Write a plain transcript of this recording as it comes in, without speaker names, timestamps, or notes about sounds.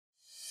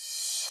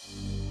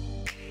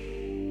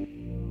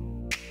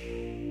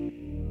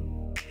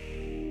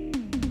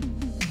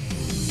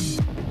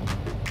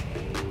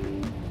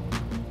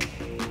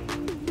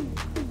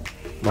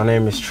My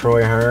name is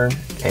Troy Hearn,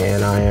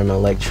 and I am an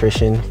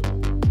electrician.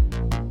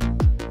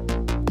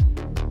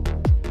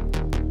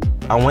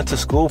 I went to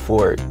school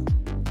for it.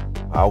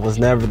 I was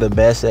never the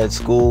best at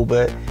school,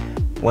 but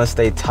once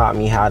they taught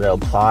me how to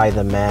apply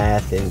the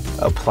math and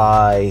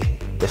apply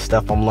the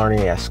stuff I'm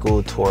learning at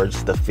school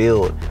towards the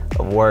field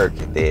of work,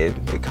 then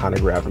it kind of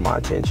grabbed my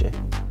attention.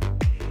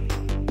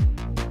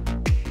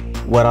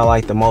 What I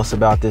like the most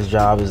about this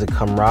job is the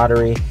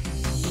camaraderie.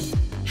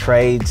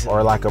 Trades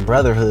are like a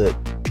brotherhood.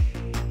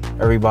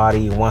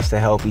 Everybody wants to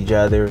help each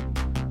other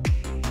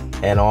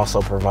and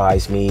also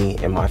provides me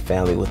and my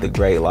family with a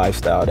great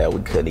lifestyle that we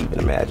couldn't even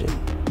imagine.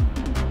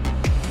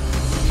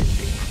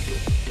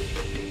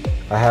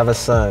 I have a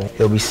son.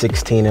 He'll be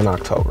 16 in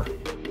October.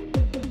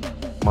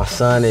 My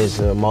son is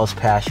the most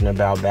passionate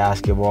about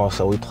basketball,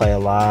 so we play a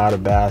lot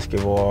of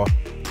basketball.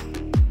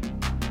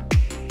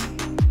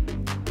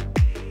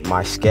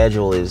 My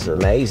schedule is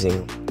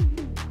amazing.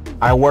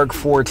 I work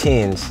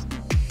 4/10s.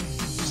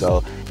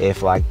 So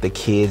if like the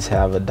kids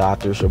have a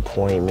doctor's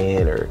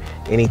appointment or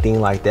anything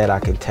like that, I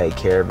can take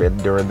care of it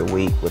during the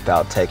week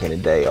without taking a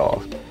day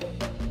off.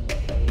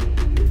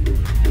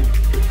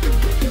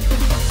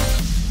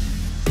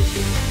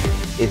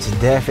 It's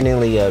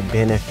definitely a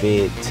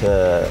benefit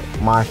to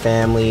my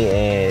family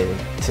and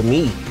to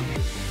me.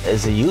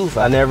 As a youth,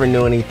 I never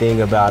knew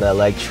anything about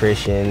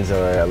electricians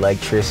or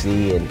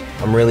electricity, and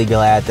I'm really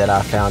glad that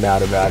I found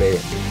out about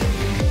it.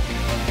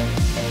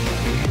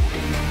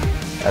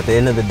 At the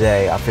end of the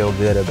day, I feel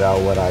good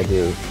about what I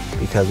do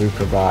because we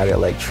provide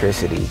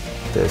electricity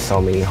to so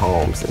many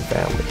homes and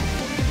families.